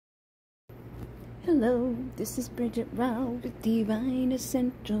Hello, this is Bridget Rao with Divine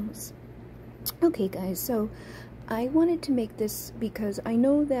Essentials. Okay guys, so I wanted to make this because I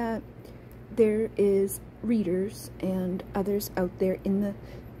know that there is readers and others out there in the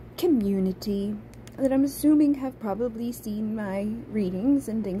community that I'm assuming have probably seen my readings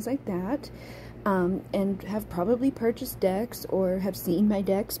and things like that, and have probably purchased decks or have seen my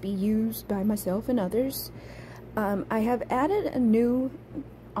decks be used by myself and others. I have added a new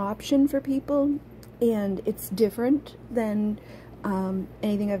option for people, and it's different than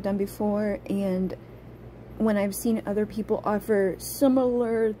anything I've done before. And when I've seen other people offer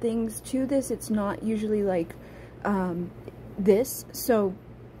similar things to this, it's not usually like this. So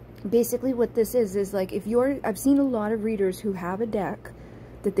basically what this is like, if I've seen a lot of readers who have a deck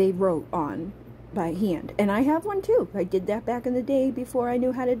that they wrote on by hand, and I have one too. I did that back in the day before I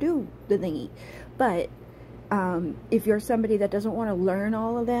knew how to do the thingy. But if you're somebody that doesn't want to learn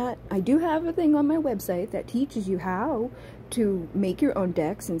all of that, I do have a thing on my website that teaches you how to make your own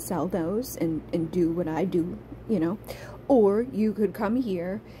decks and sell those and do what I do, you know. Or you could come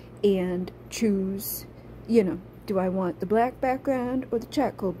here and choose, you know, do I want the black background or the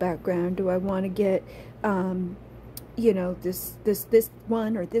charcoal background? Do I want to get, you know, this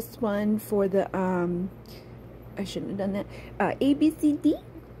one or this one for the, I shouldn't have done that, A, B, C, D?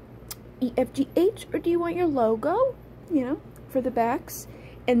 E, F, G, H, or do you want your logo, you know, for the backs?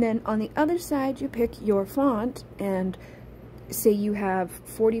 And then on the other side, you pick your font, and say you have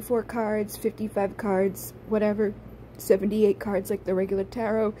 44 cards, 55 cards, whatever, 78 cards like the regular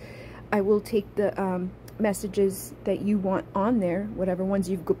tarot. I will take the messages that you want on there, whatever ones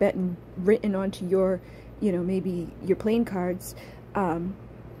you've gotten written onto your, you know, maybe your plain cards, and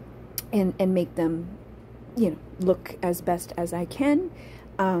make them, you know, look as best as I can.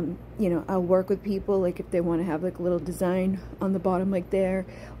 You know, I'll work with people, like if they want to have like a little design on the bottom like there,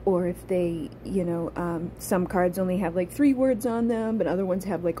 or if they, you know, some cards only have like 3 words on them, but other ones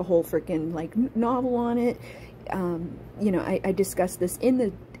have like a whole freaking like novel on it. You know, I discussed this in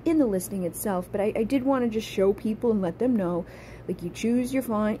the listing itself, but I did want to just show people and let them know, like, you choose your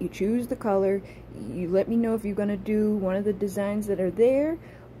font, you choose the color, you let me know if you're going to do one of the designs that are there,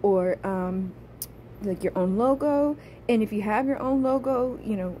 or like your own logo. And if you have your own logo,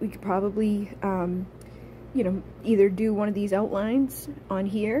 you know, we could probably, you know, either do one of these outlines on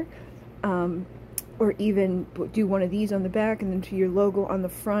here, or even do one of these on the back and then to your logo on the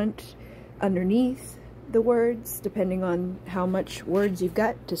front underneath the words, depending on how much words you've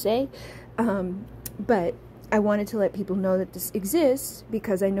got to say. But I wanted to let people know that this exists,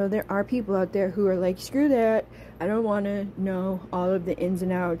 because I know there are people out there who are like, screw that, I don't want to know all of the ins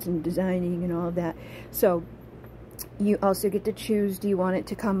and outs and designing and all of that. So you also get to choose, do you want it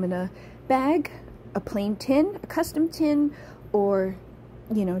to come in a bag, a plain tin, a custom tin, or,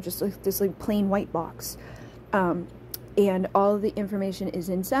 you know, just like this like plain white box. And all of the information is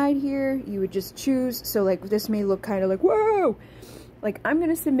inside here. You would just choose. So like this may look kind of like, whoa, like I'm going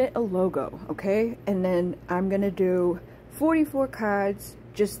to submit a logo, okay? And then I'm going to do 44 cards,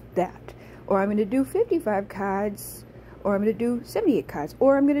 just that. Or I'm going to do 55 cards, or I'm going to do 78 cards,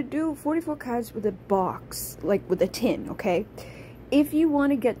 or I'm going to do 44 cards with a box, like with a tin, okay? If you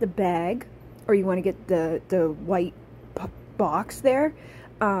want to get the bag, or you want to get the white box there,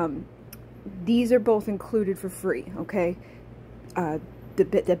 these are both included for free, okay?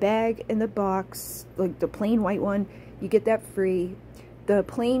 The bag and the box, like the plain white one, you get that free. The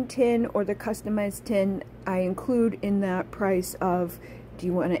plain tin or the customized tin, I include in that price of, do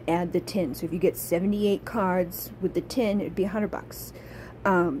you want to add the tin? So if you get 78 cards with the tin, it'd be $100.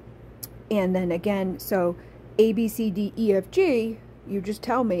 And then again, so A, B, C, D, E, F, G, you just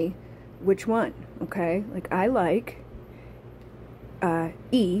tell me which one, okay? Like I like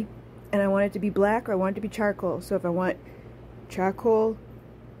E, and I want it to be black, or I want it to be charcoal. So if I want charcoal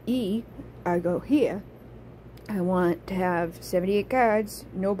E, I go here. I want to have 78 cards,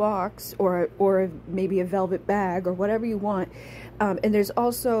 no box, or maybe a velvet bag, or whatever you want. And there's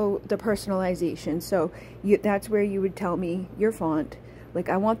also the personalization. So that's where you would tell me your font. Like,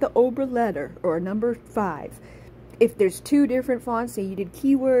 I want the Ober letter, or number 5. If there's 2 different fonts, say you did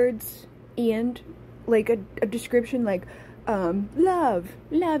keywords and like a description, like, love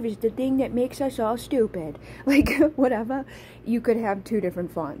is the thing that makes us all stupid, like whatever, you could have 2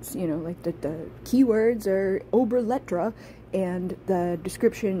 different fonts, you know, like the keywords are Ober letra, and the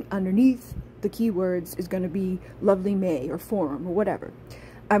description underneath the keywords is going to be Lovely May or Forum or whatever.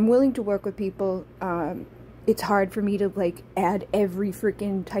 I'm willing to work with people, it's hard for me to like add every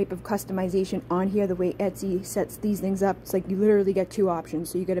freaking type of customization on here the way Etsy sets these things up. It's like you literally get two options,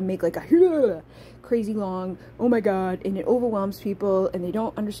 so you got to make like a crazy long, oh my god, and it overwhelms people and they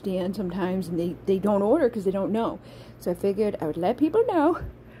don't understand sometimes, and they don't order because they don't know. So I figured I would let people know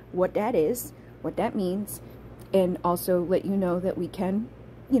what that is, what that means, and also let you know that we can,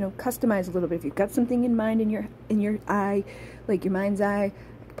 you know, customize a little bit. If you've got something in mind in your eye, like your mind's eye,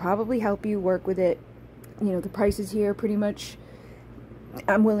 I could probably help you work with it. You know, the prices here pretty much,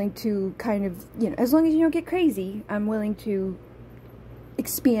 I'm willing to kind of, you know, as long as you don't get crazy, I'm willing to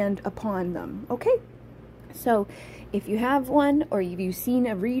expand upon them, okay? So if you have one, or if you've seen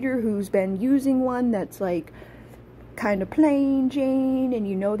a reader who's been using one that's like kind of plain Jane, and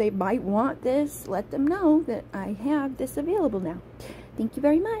you know they might want this, let them know that I have this available now. Thank you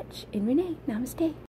very much, and Renee, namaste.